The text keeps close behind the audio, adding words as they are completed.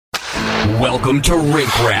Welcome to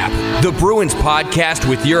Rink Rap, the Bruins podcast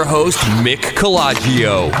with your host, Mick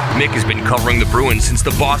Colagio. Mick has been covering the Bruins since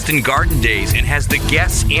the Boston Garden days and has the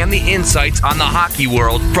guests and the insights on the hockey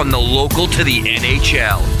world from the local to the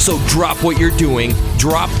NHL. So drop what you're doing,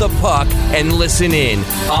 drop the puck, and listen in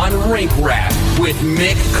on Rink Rap with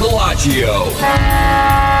Mick Colagio.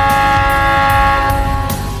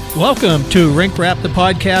 Welcome to Rink Rap, the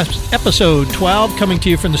podcast, episode 12, coming to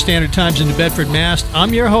you from the Standard Times in New Bedford, Mass.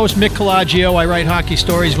 I'm your host, Mick Colagio. I write hockey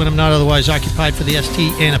stories when I'm not otherwise occupied for the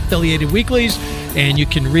ST and affiliated weeklies, and you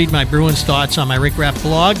can read my Bruins thoughts on my Rink Rap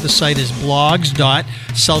blog. The site is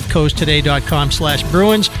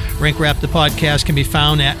blogs.southcoasttoday.com/Bruins. Rink Rap, the podcast, can be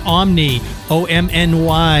found at omny.fm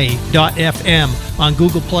on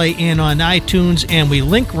Google Play and on iTunes, and we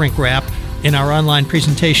link Rink Rap in our online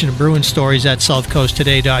presentation of Bruins stories at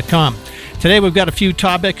southcoasttoday.com. Today we've got a few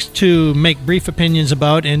topics to make brief opinions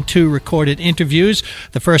about and two recorded interviews.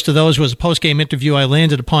 The first of those was a post-game interview I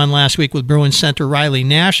landed upon last week with Bruins center Riley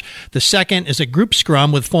Nash. The second is a group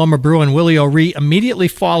scrum with former Bruin Willie O'Ree immediately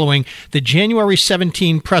following the January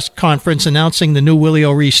 17 press conference announcing the new Willie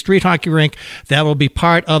O'Ree street hockey rink that will be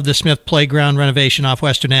part of the Smith Playground renovation off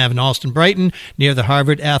Western Ave in Allston-Brighton near the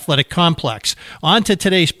Harvard Athletic Complex. On to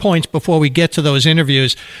today's points before we get to those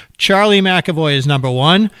interviews. Charlie McAvoy is number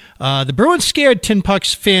one. The Bruins scared Tin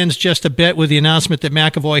Pucks fans just a bit with the announcement that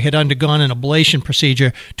McAvoy had undergone an ablation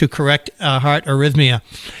procedure to correct heart arrhythmia.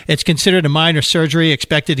 It's considered a minor surgery,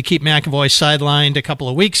 expected to keep McAvoy sidelined a couple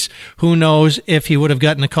of weeks. Who knows if he would have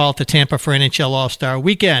gotten a call to Tampa for NHL All-Star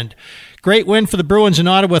Weekend. Great win for the Bruins in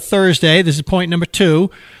Ottawa Thursday. This is point number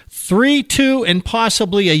two. 3-2 and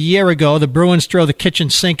possibly a year ago, the Bruins throw the kitchen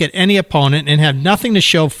sink at any opponent and have nothing to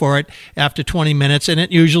show for it after 20 minutes, and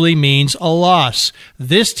it usually means a loss.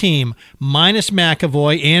 This team, minus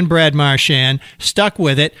McAvoy and Brad Marchand, stuck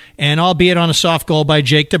with it, and albeit on a soft goal by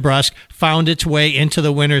Jake DeBrusk, found its way into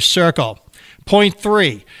the winner's circle. Point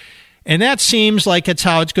three. And that seems like it's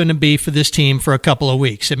how it's going to be for this team for a couple of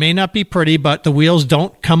weeks. It may not be pretty, but the wheels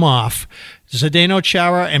don't come off. Zdeno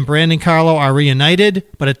Chara and Brandon Carlo are reunited,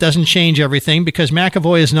 but it doesn't change everything because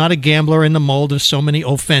McAvoy is not a gambler in the mold of so many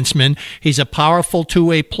offensemen. He's a powerful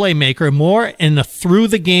two-way playmaker, more in the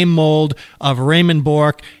through-the-game mold of Raymond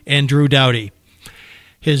Bourque and Drew Doughty,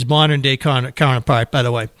 his modern-day counterpart, by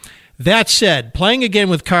the way. That said, playing again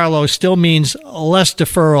with Carlo still means less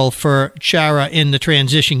deferral for Chara in the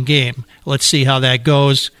transition game. Let's see how that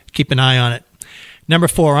goes. Keep an eye on it. Number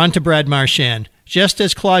four, on to Brad Marchand. Just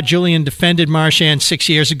as Claude Julien defended Marchand 6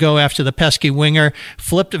 years ago after the pesky winger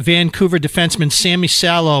flipped Vancouver defenseman Sammy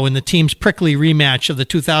Salo in the team's prickly rematch of the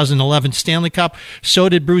 2011 Stanley Cup, so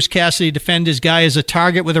did Bruce Cassidy defend his guy as a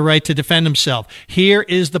target with a right to defend himself. Here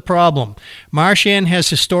is the problem. Marchand has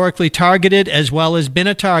historically targeted as well as been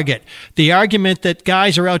a target. The argument that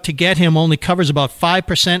guys are out to get him only covers about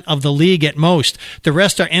 5% of the league at most. The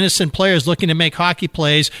rest are innocent players looking to make hockey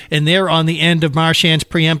plays, and they're on the end of Marchand's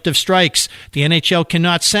preemptive strikes. The NHL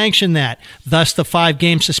cannot sanction that. Thus, the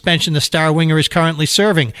 5-game suspension the star winger is currently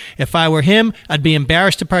serving. If I were him, I'd be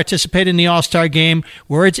embarrassed to participate in the All-Star game.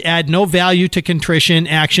 Words add no value to contrition.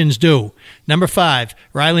 Actions do. Number 5,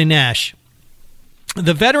 Riley Nash.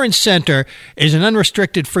 The veteran center is an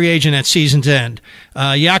unrestricted free agent at season's end.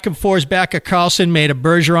 Jakob Forsbacher-Karlsson made a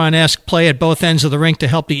Bergeron-esque play at both ends of the rink to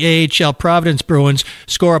help the AHL Providence Bruins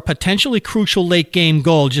score a potentially crucial late-game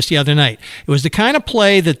goal just the other night. It was the kind of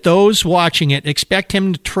play that those watching it expect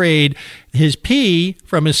him to trade his P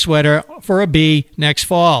from his sweater for a B next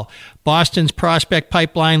fall. Boston's prospect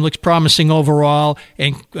pipeline looks promising overall,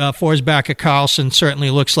 and Forsbacher-Karlsson certainly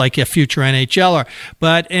looks like a future NHLer.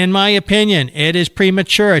 But in my opinion, it is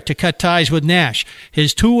premature to cut ties with Nash.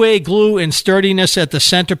 His two-way glue and sturdiness at the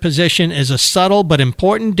center position is a subtle but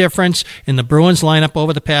important difference in the Bruins lineup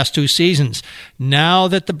over the past 2 seasons. Now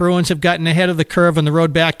that the Bruins have gotten ahead of the curve on the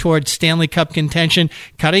road back towards Stanley Cup contention,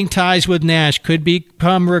 cutting ties with Nash could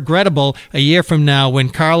become regrettable a year from now when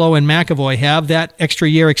Carlo and McAvoy have that extra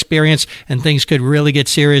year experience and things could really get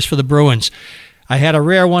serious for the Bruins. I had a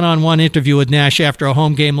rare one-on-one interview with Nash after a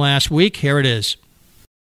home game last week. Here it is.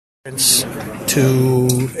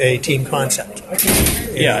 To a team concept.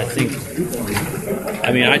 Yeah,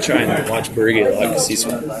 I try and watch Berge a lot because he's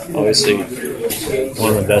obviously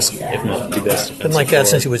one of the best, if not the best. Been like that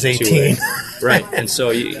since he was 18. Right, and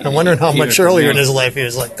so I'm wondering how much earlier in his life he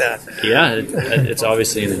was like that. Yeah, it's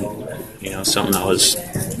obviously something that was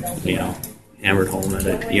hammered home at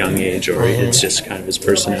a young age, or it's just kind of his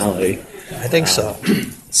personality. I think so.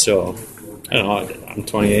 So I don't know. I'm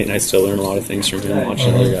 28 and I still learn a lot of things from him,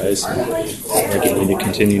 watching other guys. Like you need to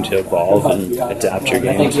continue to evolve and adapt your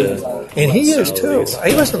game to. And he is too.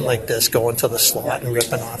 He wasn't like this, going to the slot and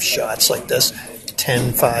ripping off shots like this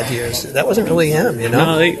 5 years. That wasn't really him, you know?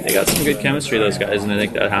 No, they got some good chemistry, those guys, and I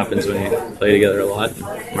think that happens when you play together a lot.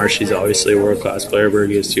 Marshy's obviously a world-class player,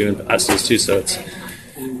 Berge is too, and Bass is too, so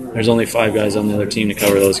there's only 5 guys on the other team to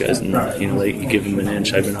cover those guys, and you give them an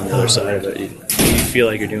inch. I've been on the other side of it. You feel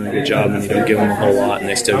like you're doing a good job, and you don't give them a whole lot, and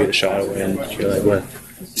they still get a shot away, and you're like, what?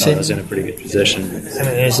 I was in a pretty good position. I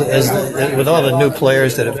mean, with all the new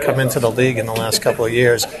players that have come into the league in the last couple of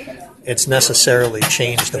years, it's necessarily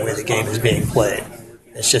changed the way the game is being played.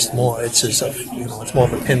 It's just more. It's more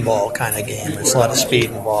of a pinball kind of game. There's a lot of speed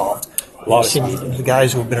involved. The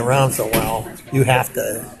guys who've been around for a while, you have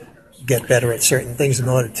to get better at certain things in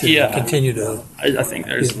order to continue to. I think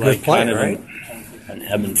there's like kind of an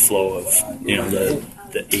ebb and flow of the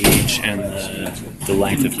age and the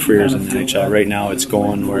length of careers in the NHL. Right now, it's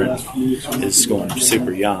going where it's going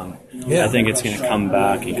super young. Yeah. I think it's going to come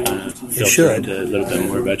back and kind of filter into a little bit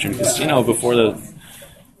more veteran. Because, before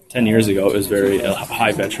 10 years ago, it was very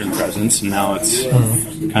high veteran presence, and now it's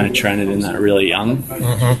kind of trended in that really young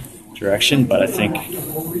direction. But I think,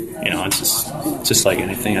 it's just like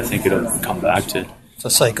anything. I think it'll come back to. It's a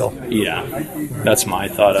cycle. Yeah, that's my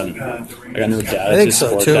thought on. I got no data. I think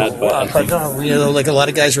so too. Like a lot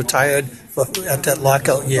of guys retired at that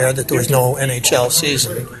lockout year that there was no NHL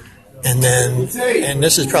season. And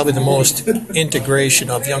this is probably the most integration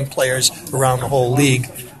of young players around the whole league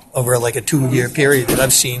over like a 2-year period that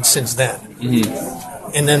I've seen since then.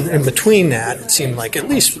 Mm-hmm. And then in between that, it seemed like, at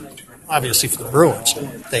least obviously for the Bruins,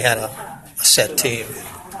 they had a set team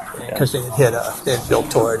because they had built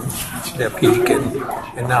toward their peak, and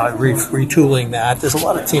now retooling that. There's a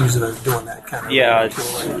lot of teams that are doing that kind of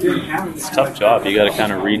retooling. It's a tough job. You got to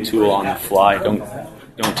kind of retool on the fly.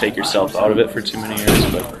 Don't take yourself out of it for too many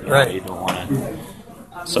years, but you don't want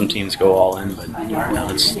to. Some teams go all in, but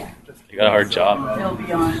you got a hard job,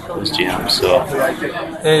 those GMs. So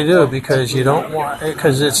they do, because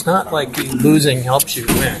it's not like losing helps you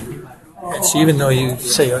win. It's even though you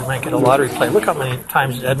say you might get a lottery play. Look how many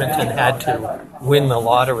times Edmonton had to win the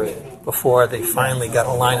lottery before they finally got a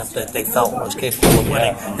lineup that they felt was capable of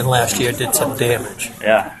winning, and last year did some damage.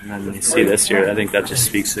 Yeah, and then you see this year, I think that just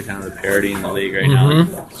speaks to kind of the parity in the league right now.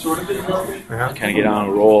 Kind of get on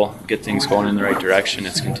a roll, get things going in the right direction.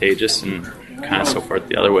 It's contagious, and kind of so forth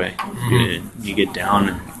the other way. You get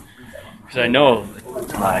down, because I know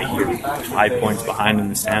you're 5 points behind in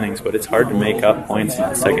the standings, but it's hard to make up points in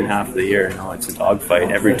the second half of the year. It's a dogfight.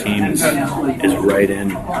 Every team is right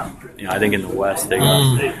in. I think in the West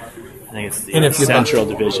I think it's the Central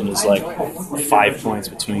Division is like 5 points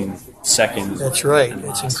between second. That's right.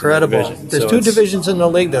 It's incredible. There's 2 divisions in the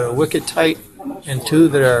league that are wicked tight, and 2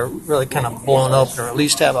 that are really kind of blown open, or at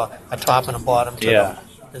least have a top and a bottom to them.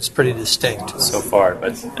 It's pretty distinct so far.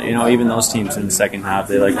 But even those teams in the second half,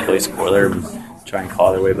 they like to play spoiler and try and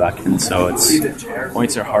claw their way back in. So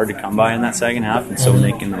points are hard to come by in that second half, and so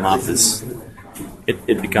making them up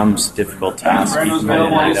it becomes a difficult task each night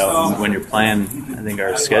in, night out. And when you're playing, I think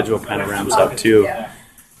our schedule kind of ramps up too.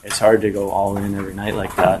 It's hard to go all in every night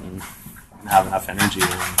like that and have enough energy.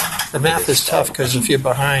 The math is tough, because if you're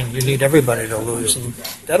behind, you need everybody to lose, and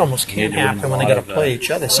that almost can't happen when they got to play each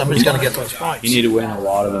other. Somebody's going to get those points. You need to win a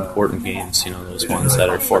lot of important games. Those ones that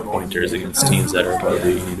are 4-pointers against teams that are above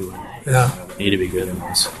you. You need to win. Yeah. You need to be good in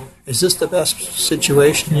those. Is this the best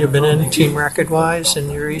situation you've been in, team record-wise, in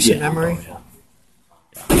your recent memory? Yeah.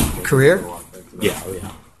 Career? Yeah.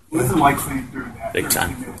 Big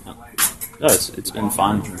time. No, it's been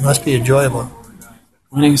fun. It must be enjoyable.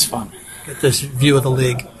 Winning is fun. Get this view of the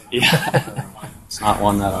league. Yeah. It's not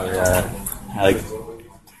one that I like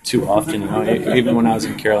too often. Even when I was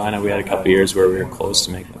in Carolina, we had a couple years where we were close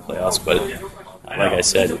to making the playoffs, but like I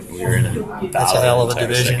said, we were in a that's a hell of a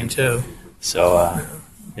division too. So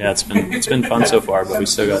it's been fun so far, but we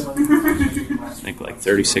still got I think like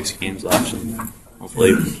 36 games left, and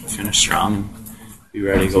hopefully finish strong and be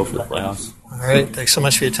ready to go for the playoffs. All right, thanks so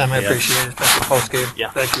much for your time. I appreciate it. Thanks for the post game. Yeah,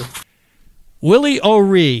 thank you. Willie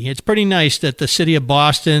O'Ree. It's pretty nice that the city of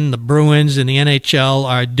Boston, the Bruins, and the NHL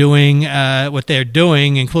are doing what they're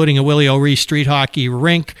doing, including a Willie O'Ree street hockey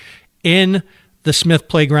rink in the Smith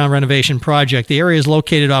Playground renovation project. The area is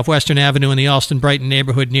located off Western Avenue in the Allston-Brighton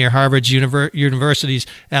neighborhood near Harvard's University's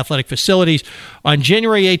athletic facilities. On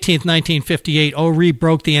January 18th, 1958, O'Ree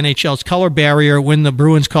broke the NHL's color barrier when the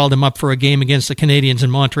Bruins called him up for a game against the Canadiens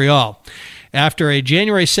in Montreal. After a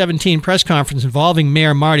January 17 press conference involving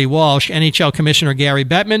Mayor Marty Walsh, NHL Commissioner Gary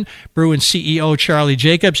Bettman, Bruins CEO Charlie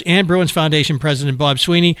Jacobs, and Bruins Foundation President Bob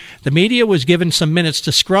Sweeney, the media was given some minutes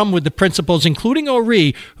to scrum with the principals, including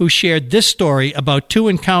O'Ree, who shared this story about 2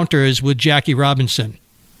 encounters with Jackie Robinson.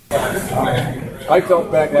 I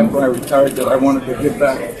felt back after I retired that I wanted to give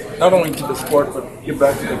back, not only to the sport, but give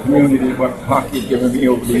back to the community what hockey had given me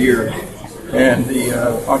over the years. And the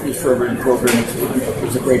Hockey Fervor program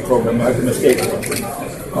is a great program. I've been a state for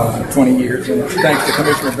 20 years. And thanks to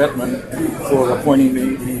Commissioner Bettman for appointing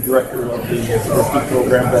me the director of the diversity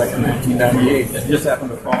program back in 1998. It just happened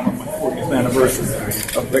to fall on my 40th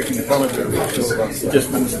anniversary of breaking the color barrier. So it's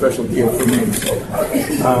just been a special deal for me. So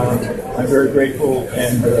I'm very grateful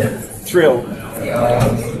and thrilled. The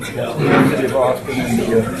City of Austin and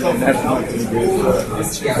the National Hockey League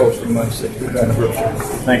is hosting my 60th anniversary.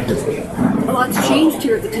 Thank you. A lot's changed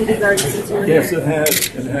here at the TD Garden since you were here. Yes, it has,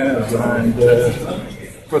 and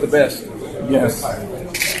for the best. Yes.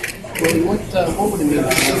 What would it mean to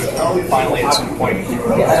finally at some point?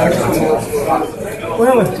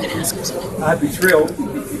 Well, I'd be thrilled.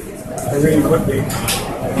 I really would be.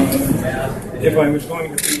 If I was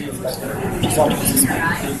going to be if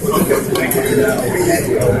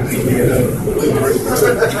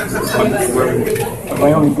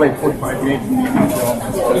I only played 45 games in the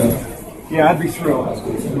NHL, yeah, I'd be thrilled.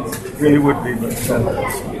 Really would be, but if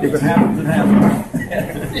it happens, it happens.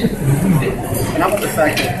 And how about the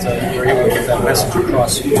fact that you're able to get that message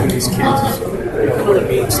across to these kids? What it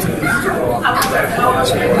means to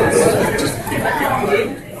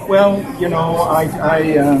Well, you know,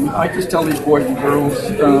 I just tell these boys and girls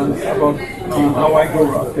about how I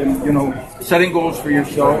grew up, and you know, setting goals for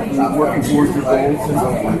yourself, and working towards your goals,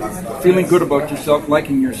 and feeling good about yourself,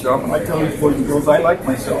 liking yourself. And I tell these boys and girls, I like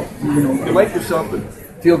myself. You know, if you like yourself and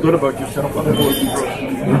feel good about yourself, other boys and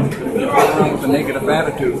girls with a negative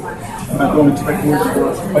attitude, I don't expect boys and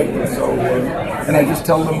girls to fight me. So, and I just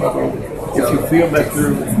tell them about. If you feel that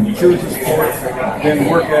you choose a sport, then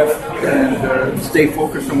work at it and stay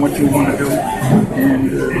focused on what you want to do. And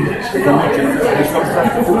as I mentioned, there's no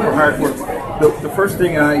substitute for hard work. The first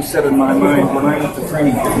thing I said in my mind when I went to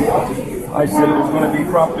training camp, I said there's going to be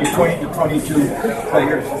probably 20 to 22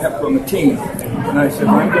 players kept on the team. And I said,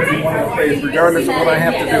 I'm going to be one of the players, regardless of what I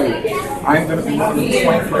have to do. I'm going to be one of the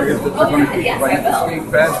 20 players that they're going to keep. If I have to skate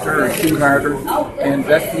faster or shoot harder, and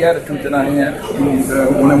that's the attitude that I had. And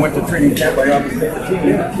when I went to training camp, I obviously made the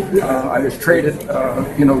team. I was traded,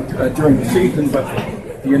 during the season, but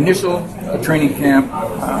the initial training camp,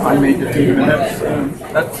 I made the team, and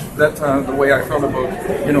that's the way I felt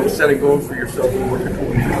about setting goals for yourself and working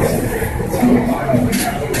towards it.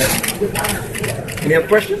 Any other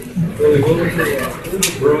questions? Really, what was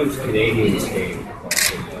the Bruins Canadians game?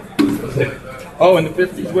 Oh, in the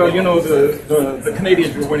 50s. Well, the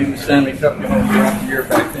Canadians were winning the Stanley Cup, year after year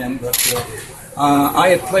back then. But I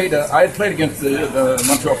had played against the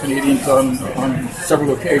Montreal Canadiens on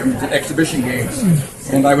several occasions at exhibition games,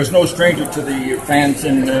 and I was no stranger to the fans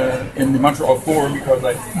in the Montreal Forum because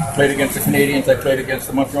I played against the Canadians. I played against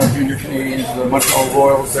the Montreal Junior Canadiens, the Montreal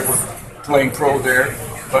Royals that were playing pro there.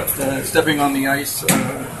 But stepping on the ice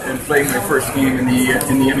and playing my first game in the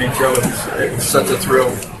NHL, it was such a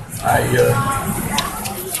thrill.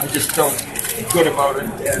 I just felt good about it,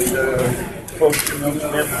 and Coach Jim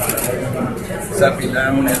Smith sat me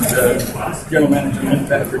down, and General Manager Lynn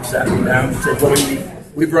Patrick sat me down and said, "Well,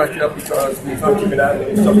 we brought you up because we thought you could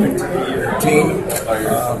add something to the team.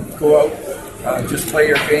 Go out, just play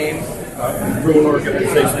your game. Bruin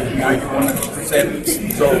organization behind you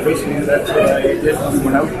 100%. So basically, that's what I did. We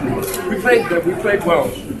went out. We played well.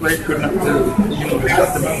 We played good enough to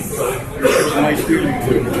shut them out. So it was a nice feeling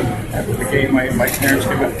to after the game. My parents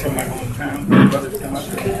came up from my hometown. My brothers came up.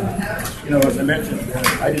 As I mentioned,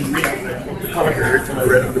 I didn't read the color barrier until I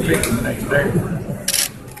read it in the paper the next day.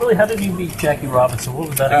 Really, how did you meet Jackie Robinson? What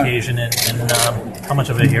was that occasion, and how much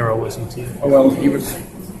of a hero was he to you? Well, he was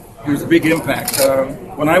a big impact.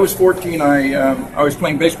 When I was 14, I was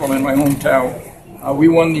playing baseball in my hometown. We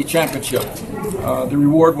won the championship. The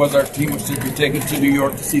reward was our team was to be taken to New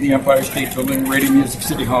York to see the Empire State Building, Radio Music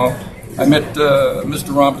City Hall. I met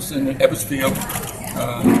Mr. Robinson at Ebbets Field,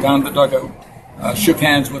 down the dugout. Shook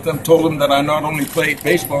hands with him, told him that I not only played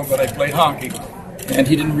baseball, but I played hockey. And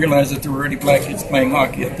he didn't realize that there were any black kids playing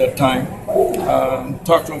hockey at that time.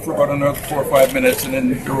 Talked to him for about another 4 or 5 minutes, and then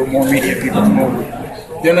there were more media people come over.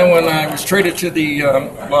 Then when I was traded to the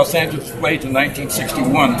Los Angeles Blades in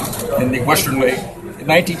 1961 in the Western League, in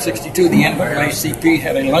 1962 the NAACP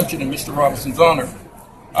had a luncheon in Mr. Robinson's honor.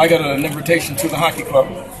 I got an invitation to the hockey club,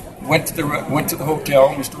 went to the hotel.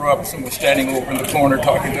 Mr. Robinson was standing over in the corner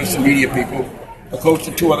talking to some media people. The coach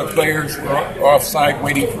and two other players were offside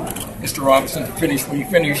waiting for Mr. Robinson to finish. When he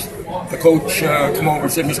finished, the coach came over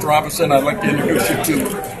and said, "Mr. Robinson, I'd like to introduce you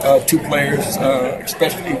to two players,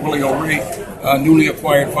 especially Willie O'Ree, newly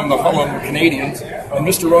acquired from the Hull Canadians." And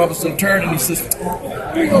Mr. Robinson turned and he says,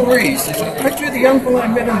 "Willie O'Ree," he says, "aren't you the uncle I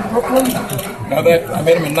met in Brooklyn?" Now that I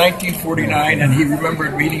met him in 1949, and he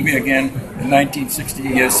remembered meeting me again in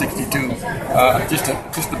 1962.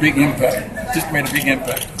 Just a big impact. Just made a big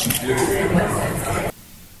impact.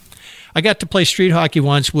 I got to play street hockey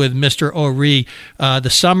once with Mr. O'Ree the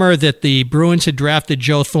summer that the Bruins had drafted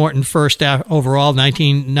Joe Thornton first overall,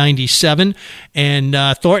 1997. And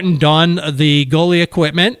Thornton donned the goalie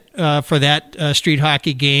equipment for that street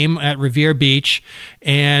hockey game at Revere Beach.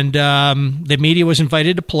 And the media was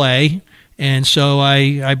invited to play. And so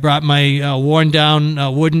I brought my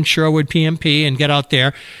worn-down wooden Sherwood PMP and get out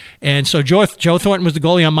there. And so Joe Thornton was the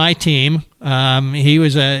goalie on my team. He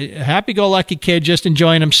was a happy-go-lucky kid, just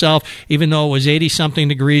enjoying himself, even though it was 80-something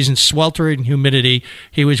degrees and sweltering humidity.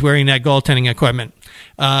 He was wearing that goaltending equipment.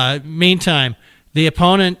 Meantime, the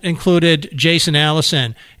opponent included Jason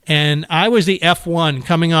Allison, and I was the F1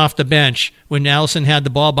 coming off the bench when Allison had the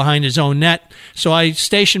ball behind his own net. So I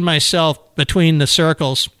stationed myself between the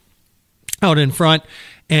circles out in front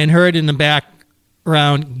and heard in the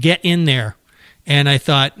background, "Get in there." And I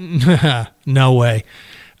thought, no way.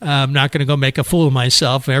 I'm not going to go make a fool of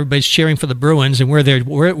myself. Everybody's cheering for the Bruins, and we're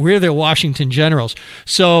their Washington Generals.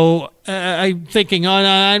 So I'm thinking,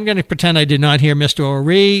 I'm going to pretend I did not hear Mr.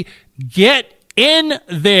 O'Ree. "Get in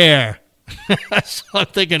there." So I'm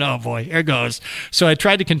thinking, oh boy, here goes. So I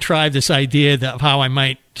tried to contrive this idea of how I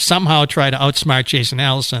might somehow try to outsmart Jason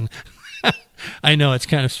Allison. I know, it's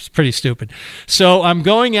kind of pretty stupid. So I'm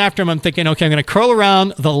going after him. I'm thinking, okay, I'm going to curl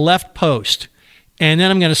around the left post, and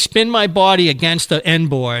then I'm going to spin my body against the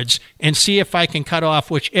end boards and see if I can cut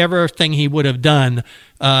off whichever thing he would have done.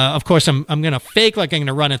 Of course, I'm going to fake like I'm going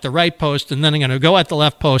to run at the right post, and then I'm going to go at the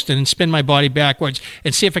left post and then spin my body backwards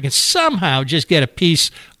and see if I can somehow just get a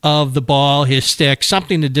piece of the ball, his stick,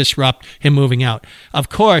 something to disrupt him moving out. Of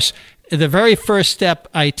course, the very first step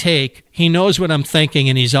I take, he knows what I'm thinking,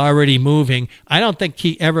 and he's already moving. I don't think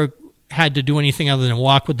he ever had to do anything other than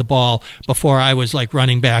walk with the ball before I was like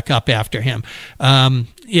running back up after him.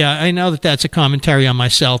 Yeah, I know that that's a commentary on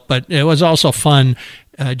myself, but it was also fun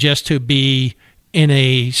just to be in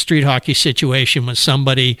a street hockey situation with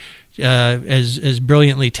somebody as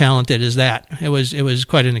brilliantly talented as that. It was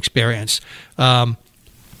quite an experience.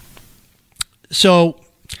 So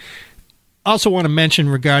also want to mention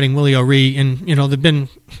regarding Willie O'Ree, and there've been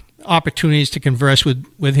opportunities to converse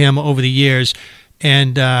with him over the years,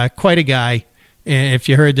 and quite a guy. If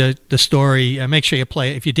you heard the story, make sure you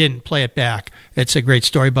play it. If you didn't, play it back. It's a great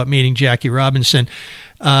story about meeting Jackie Robinson,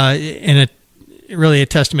 and really a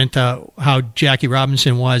testament to how Jackie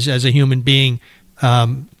Robinson was as a human being,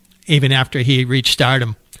 even after he reached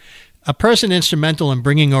stardom. A person instrumental in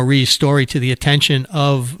bringing O'Ree's story to the attention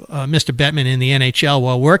of Mr. Bettman in the NHL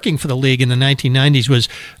while working for the league in the 1990s was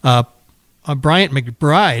Bryant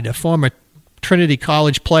McBride, a former Trinity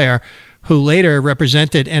College player who later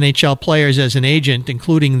represented NHL players as an agent,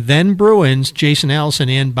 including then Bruins Jason Allison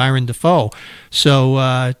and Byron Dafoe.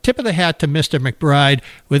 So tip of the hat to Mr. McBride,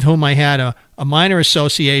 with whom I had a minor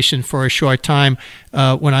association for a short time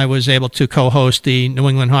when I was able to co-host the New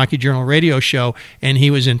England Hockey Journal radio show, and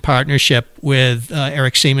he was in partnership with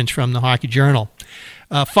Eric Siemens from the Hockey Journal.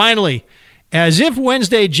 Finally, as if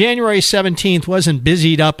Wednesday, January 17th wasn't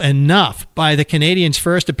busied up enough by the Canadiens'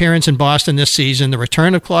 first appearance in Boston this season, the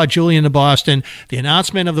return of Claude Julien to Boston, the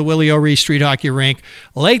announcement of the Willie O'Ree Street Hockey Rink,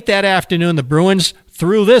 late that afternoon, the Bruins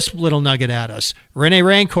threw this little nugget at us. Rene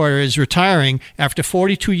Rancourt is retiring after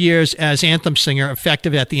 42 years as anthem singer,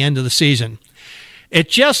 effective at the end of the season. It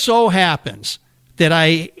just so happens that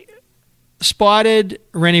I spotted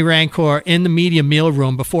Rene Rancourt in the media meal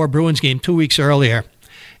room before a Bruins game 2 weeks earlier,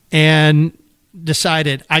 and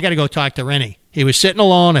decided I got to go talk to Rennie. He was sitting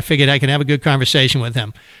alone. I figured I could have a good conversation with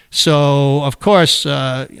him. So, of course,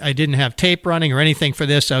 I didn't have tape running or anything for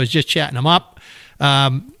this. I was just chatting him up.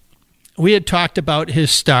 We had talked about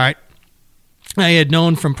his start. I had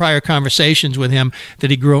known from prior conversations with him that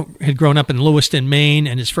he had grown up in Lewiston, Maine,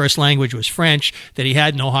 and his first language was French, that he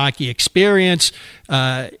had no hockey experience.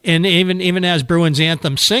 And even as Bruins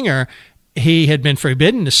anthem singer, he had been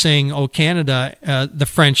forbidden to sing "O Canada," the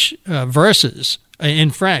French verses in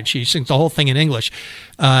French. He sings the whole thing in English.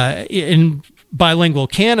 In bilingual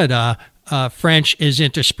Canada, French is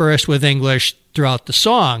interspersed with English throughout the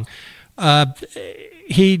song.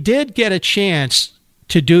 He did get a chance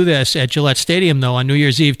to do this at Gillette Stadium, though, on New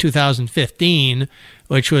Year's Eve 2015,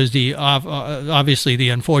 which was the obviously the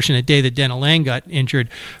unfortunate day that Dennis Lang got injured.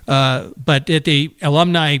 But at the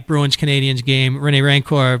alumni Bruins-Canadiens game, René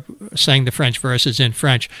Rancourt sang the French verses in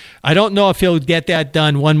French. I don't know if he'll get that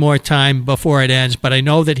done one more time before it ends, but I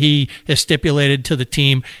know that he has stipulated to the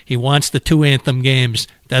team he wants the 2 anthem games.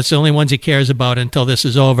 That's the only ones he cares about until this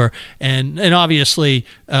is over. And obviously,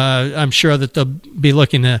 I'm sure that they'll be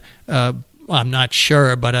looking to I'm not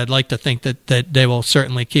sure, but I'd like to think that they will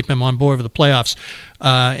certainly keep him on board for the playoffs.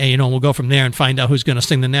 And, we'll go from there and find out who's going to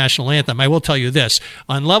sing the national anthem. I will tell you this.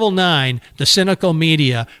 On level 9, the cynical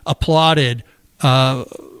media applauded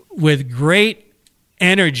with great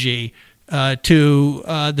energy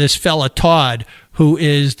to this fella Todd, who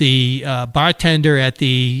is the bartender at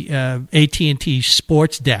the AT&T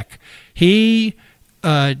Sports Deck. He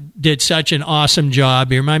did such an awesome job.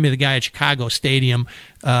 He reminded me of the guy at Chicago Stadium,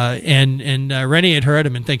 and Rennie had heard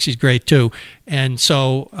him and thinks he's great too. And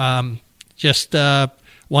so just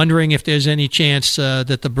wondering if there's any chance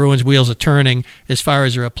that the Bruins' wheels are turning as far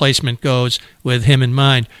as a replacement goes with him in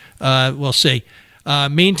mind. We'll see.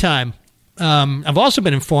 Meantime, I've also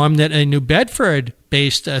been informed that a New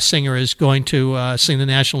Bedford-based singer is going to sing the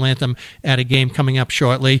national anthem at a game coming up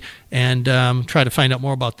shortly, and try to find out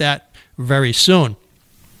more about that very soon.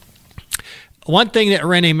 One thing that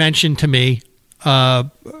Rennie mentioned to me, he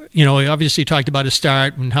obviously talked about his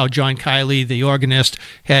start and how John Kiley, the organist,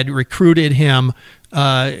 had recruited him.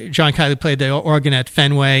 John Kiley played the organ at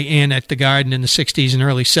Fenway and at the Garden in the 60s and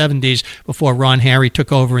early 70s before Ron Harry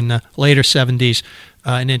took over in the later 70s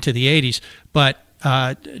and into the 80s. But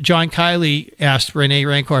John Kiley asked René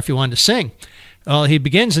Rancourt if he wanted to sing. Well, he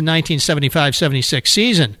begins the 1975-76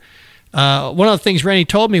 season. One of the things Rennie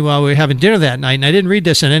told me while we were having dinner that night, and I didn't read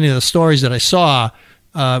this in any of the stories that I saw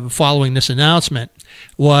following this announcement,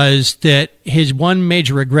 was that his one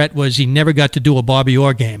major regret was he never got to do a Bobby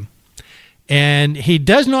Orr game. And he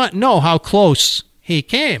does not know how close he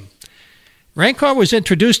came. Rancourt was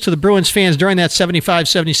introduced to the Bruins fans during that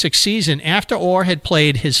 75-76 season after Orr had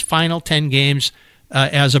played his final 10 games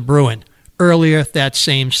as a Bruin earlier that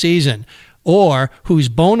same season. Orr, whose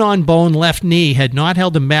bone-on-bone left knee had not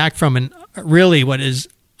held him back from really what is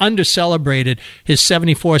under-celebrated his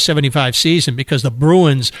 74-75 season, because the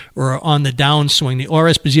Bruins were on the downswing. The Orr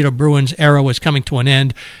Esposito Bruins era was coming to an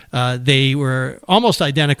end. They were almost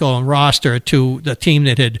identical in roster to the team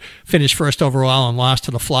that had finished first overall and lost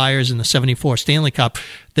to the Flyers in the 74 Stanley Cup.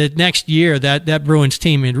 The next year, that Bruins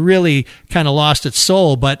team had really kind of lost its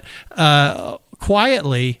soul, but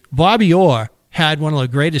quietly, Bobby Orr had one of the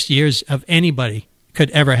greatest years of anybody could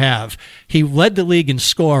ever have. He led the league in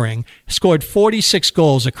scoring, scored 46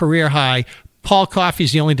 goals, a career high. Paul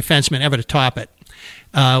Coffey's the only defenseman ever to top it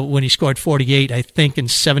when he scored 48, I think, in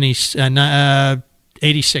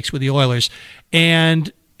 86 with the Oilers.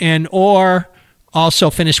 And Orr also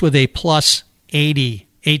finished with a plus 80.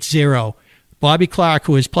 Bobby Clark,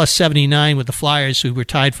 who was plus 79 with the Flyers, who were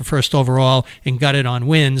tied for first overall and got it on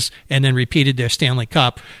wins and then repeated their Stanley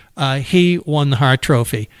Cup, he won the Hart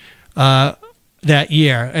Trophy that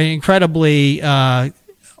year. Incredibly,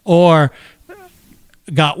 Orr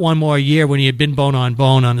got one more year when he had been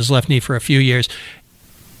bone-on-bone on his left knee for a few years.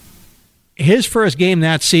 His first game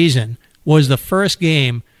that season was the first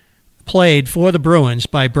game played for the Bruins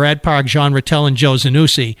by Brad Park, Jean Rattel, and Joe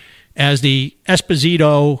Zanussi, as the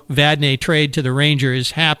Esposito-Vadnais trade to the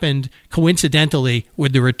Rangers happened coincidentally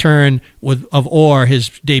with the return of Orr, his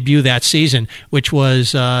debut that season, which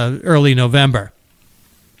was early November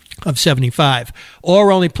of 75.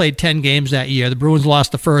 Orr only played 10 games that year. The Bruins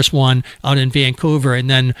lost the first one out in Vancouver and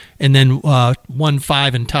then won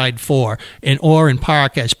 5 and tied 4. And Orr and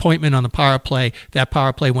Park as pointmen on the power play, that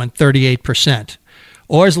power play went 38%.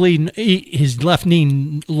 Orr's his left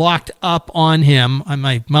knee locked up on him.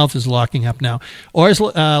 My mouth is locking up now. Orr's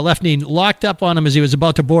left knee locked up on him as he was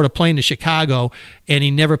about to board a plane to Chicago, and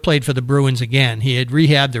he never played for the Bruins again. He had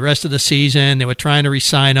rehabbed the rest of the season. They were trying to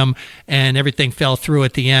re-sign him, and everything fell through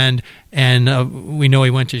at the end. And we know he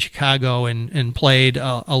went to Chicago and played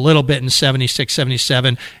a little bit in 76,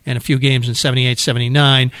 77, and a few games in 78,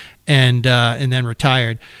 79, and then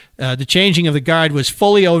retired. The changing of the guard was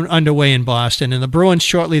fully underway in Boston, and the Bruins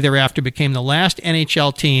shortly thereafter became the last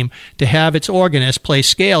NHL team to have its organist play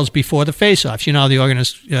scales before the faceoffs. You know how the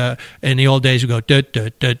organist in the old days would go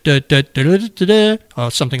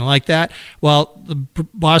or something like that. Well, the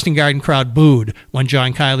Boston Garden crowd booed when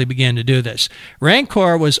John Kiley began to do this.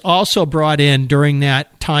 Rancourt was also brought in during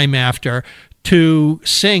that time after to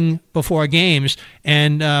sing before games.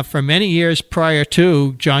 And for many years prior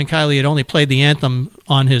to, John Kiley had only played the anthem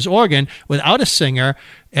on his organ without a singer,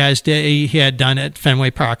 as he had done at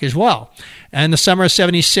Fenway Park as well. And the summer of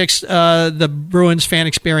 76, the Bruins fan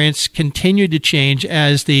experience continued to change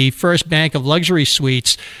as the first bank of luxury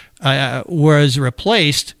suites was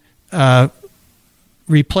replaced the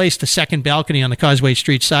second balcony on the Causeway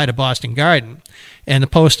Street side of Boston Garden, and the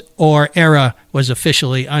post-Orr era was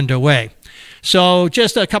officially underway. So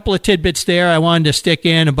just a couple of tidbits there I wanted to stick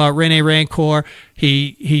in about Rene Rancourt.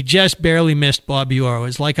 He just barely missed Bobby Orr. It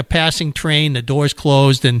was like a passing train. The doors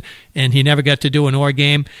closed, and he never got to do an Orr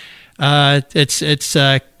game. It's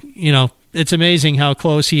amazing how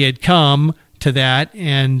close he had come to that.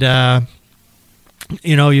 And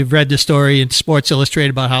you've read the story in Sports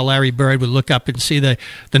Illustrated about how Larry Bird would look up and see the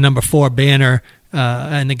number 4 banner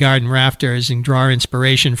in the Garden rafters and draw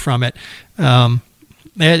inspiration from it.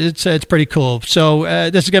 It's pretty cool. So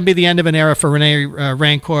this is going to be the end of an era for Rene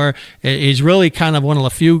Rancourt. He's really kind of one of the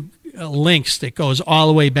few links that goes all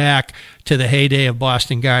the way back to the heyday of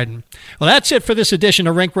Boston Garden. Well, that's it for this edition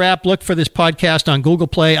of Rink Rap. Look for this podcast on Google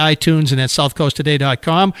Play, iTunes, and at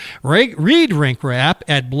southcoasttoday.com. Read Rink Rap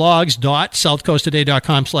at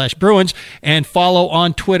blogs.southcoasttoday.com/Bruins, and follow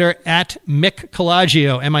on Twitter at Mick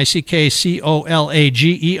Colagio,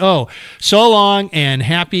 MickColageo. So long and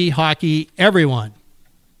happy hockey, everyone.